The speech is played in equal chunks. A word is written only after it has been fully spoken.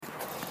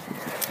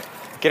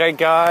G'day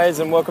guys,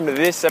 and welcome to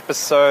this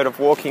episode of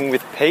Walking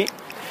with Pete.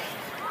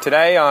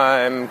 Today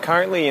I'm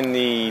currently in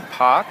the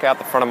park out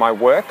the front of my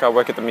work. I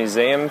work at the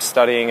museum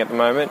studying at the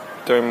moment,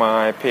 doing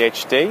my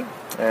PhD,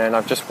 and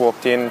I've just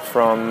walked in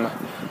from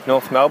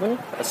North Melbourne,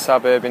 a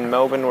suburb in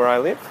Melbourne where I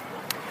live.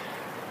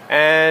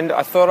 And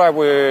I thought I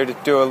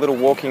would do a little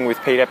Walking with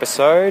Pete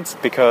episodes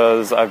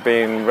because I've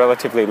been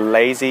relatively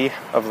lazy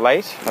of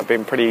late. I've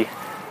been pretty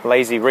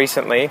lazy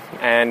recently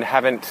and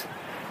haven't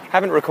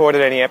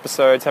recorded any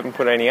episodes, haven't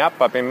put any up.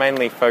 I've been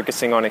mainly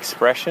focusing on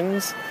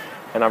expressions,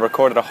 and I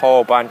recorded a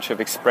whole bunch of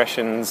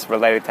expressions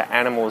related to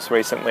animals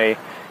recently,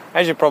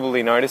 as you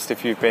probably noticed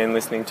if you've been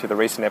listening to the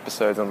recent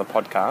episodes on the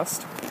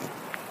podcast.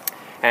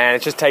 And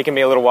it's just taken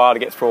me a little while to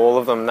get through all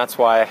of them. That's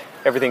why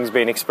everything's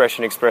been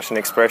expression.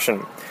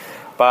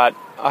 But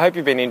I hope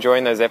you've been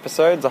enjoying those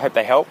episodes. I hope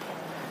they help.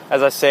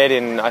 As I said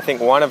in, I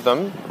think, one of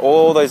them,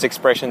 all those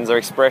expressions are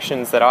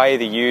expressions that I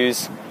either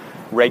use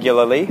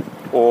regularly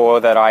or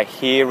that I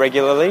hear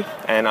regularly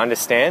and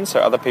understand, so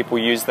other people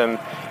use them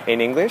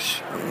in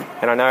English.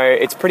 And I know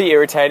it's pretty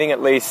irritating,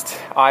 at least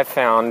I've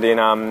found in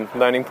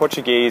learning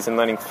Portuguese and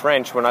learning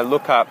French, when I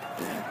look up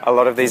a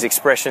lot of these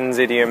expressions,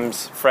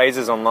 idioms,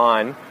 phrases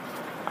online,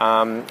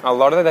 a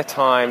lot of the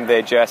time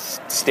they're just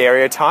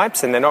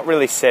stereotypes and they're not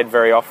really said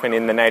very often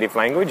in the native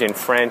language, in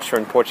French or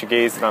in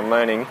Portuguese that I'm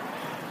learning.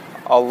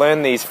 I'll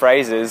learn these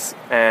phrases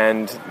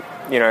and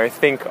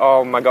think,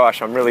 oh my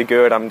gosh, I'm really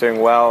good, I'm doing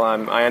well,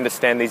 I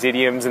understand these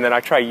idioms, and then I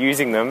try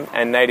using them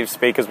and native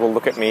speakers will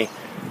look at me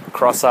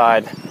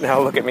cross-eyed,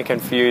 they'll look at me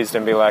confused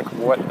and be like,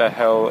 what the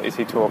hell is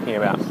he talking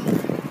about?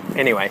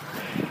 Anyway,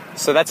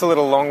 so that's a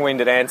little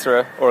long-winded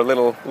answer, or a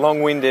little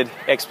long-winded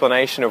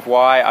explanation of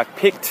why I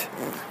picked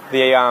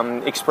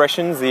the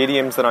expressions, the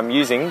idioms that I'm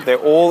using. They're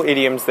all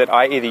idioms that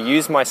I either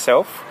use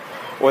myself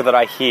or that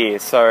I hear.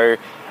 So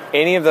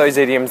any of those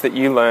idioms that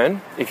you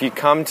learn, if you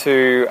come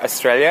to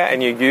Australia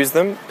and you use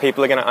them,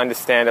 people are going to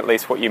understand at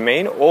least what you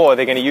mean, or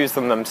they're going to use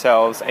them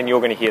themselves and you're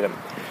going to hear them.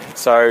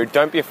 So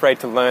don't be afraid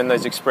to learn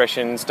those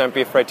expressions. Don't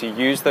be afraid to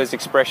use those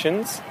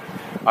expressions.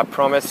 I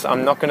promise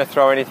I'm not going to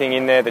throw anything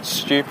in there that's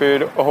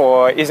stupid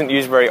or isn't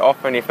used very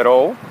often, if at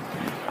all,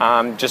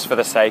 just for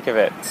the sake of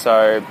it.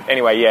 So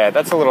anyway, yeah,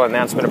 that's a little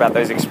announcement about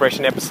those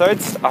expression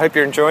episodes. I hope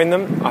you're enjoying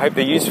them. I hope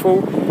they're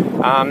useful.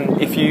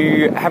 If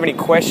you have any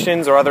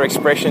questions or other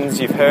expressions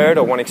you've heard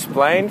or want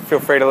explained, feel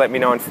free to let me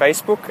know on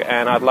Facebook,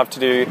 and I'd love to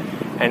do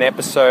an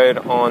episode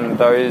on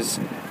those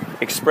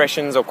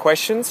expressions or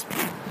questions.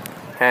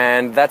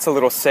 And that's a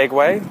little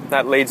segue.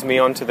 That leads me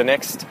on to the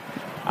next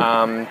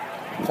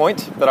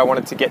point that I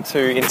wanted to get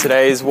to in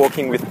today's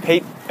Walking with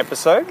Pete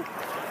episode.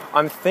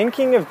 I'm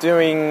thinking of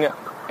doing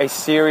a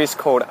series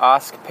called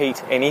Ask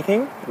Pete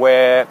Anything,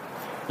 where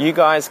you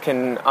guys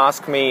can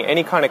ask me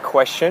any kind of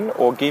question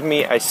or give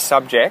me a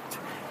subject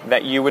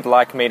that you would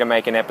like me to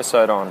make an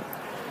episode on.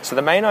 So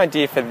the main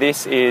idea for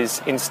this is,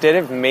 instead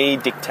of me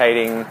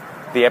dictating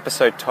the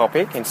episode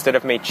topic, instead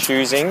of me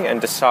choosing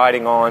and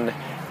deciding on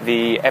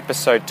the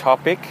episode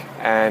topic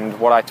and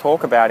what I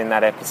talk about in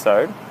that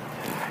episode,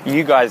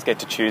 you guys get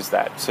to choose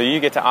that. So you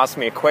get to ask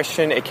me a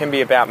question. It can be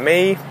about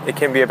me, it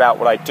can be about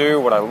what I do,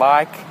 what I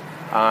like,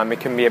 it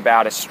can be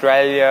about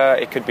Australia,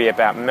 it could be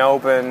about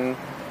Melbourne.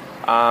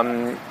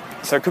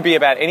 So it could be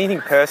about anything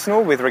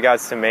personal with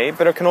regards to me,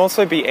 but it can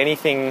also be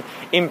anything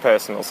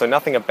impersonal, so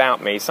nothing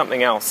about me,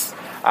 something else.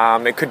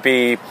 It could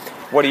be,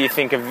 what do you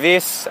think of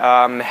this?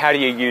 How do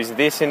you use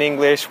this in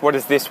English? What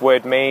does this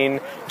word mean?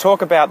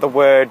 Talk about the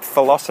word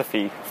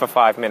philosophy for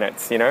 5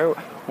 minutes,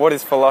 What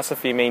does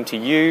philosophy mean to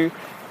you?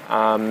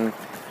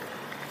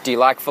 Do you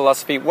like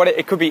philosophy?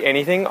 It could be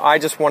anything. I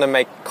just want to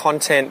make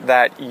content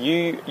that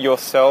you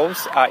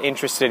yourselves are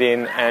interested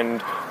in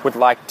and would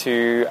like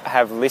to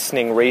have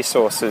listening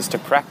resources to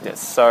practice.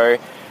 So,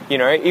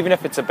 even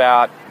if it's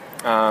about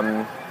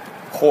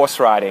horse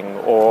riding,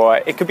 or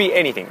it could be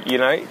anything,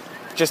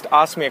 just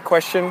ask me a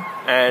question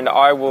and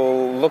I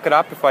will look it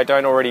up if I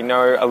don't already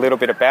know a little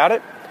bit about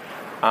it.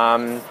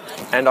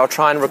 And I'll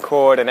try and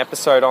record an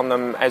episode on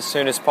them as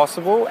soon as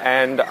possible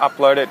and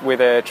upload it with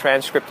a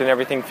transcript and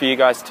everything for you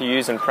guys to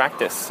use and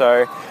practice.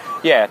 So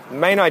yeah, the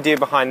main idea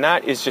behind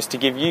that is just to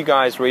give you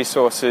guys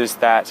resources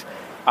that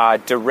are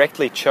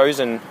directly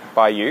chosen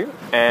by you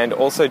and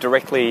also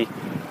directly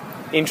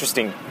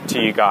interesting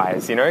to you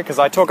guys, because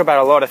I talk about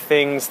a lot of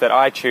things that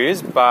I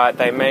choose, but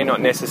they may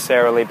not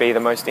necessarily be the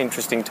most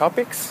interesting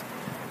topics.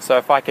 So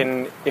if I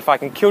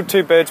can kill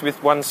two birds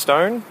with one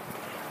stone,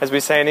 as we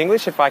say in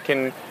English, if I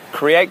can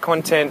create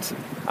content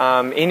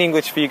in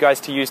English for you guys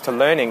to use to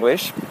learn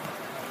English,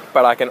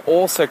 but I can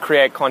also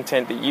create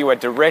content that you are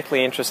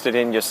directly interested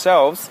in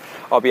yourselves,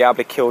 I'll be able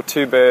to kill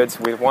two birds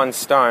with one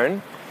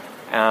stone,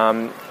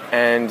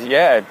 and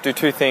do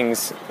two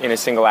things in a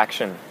single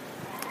action.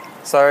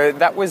 So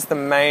that was the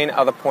main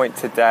other point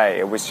today.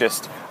 It was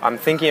just, I'm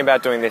thinking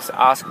about doing this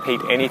Ask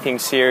Pete Anything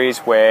series,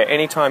 where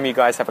anytime you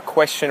guys have a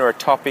question or a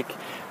topic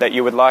that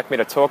you would like me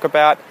to talk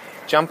about,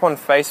 jump on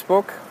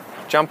Facebook,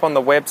 jump on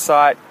the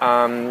website,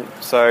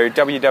 so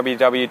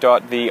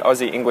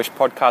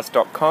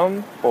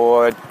www.theaussieenglishpodcast.com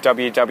or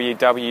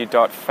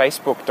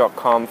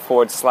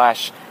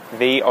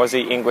www.facebook.com/The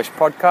Aussie English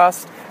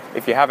Podcast.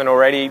 If you haven't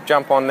already,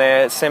 jump on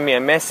there, send me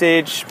a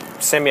message,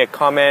 send me a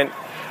comment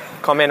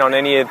on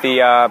any of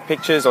the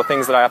pictures or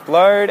things that I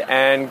upload,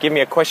 and give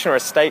me a question or a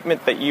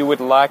statement that you would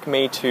like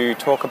me to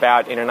talk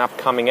about in an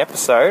upcoming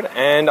episode,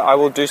 and I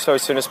will do so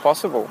as soon as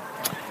possible.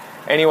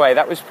 Anyway,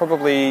 that was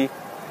probably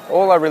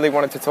all I really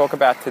wanted to talk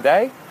about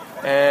today,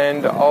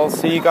 and I'll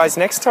see you guys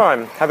next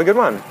time. Have a good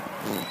one.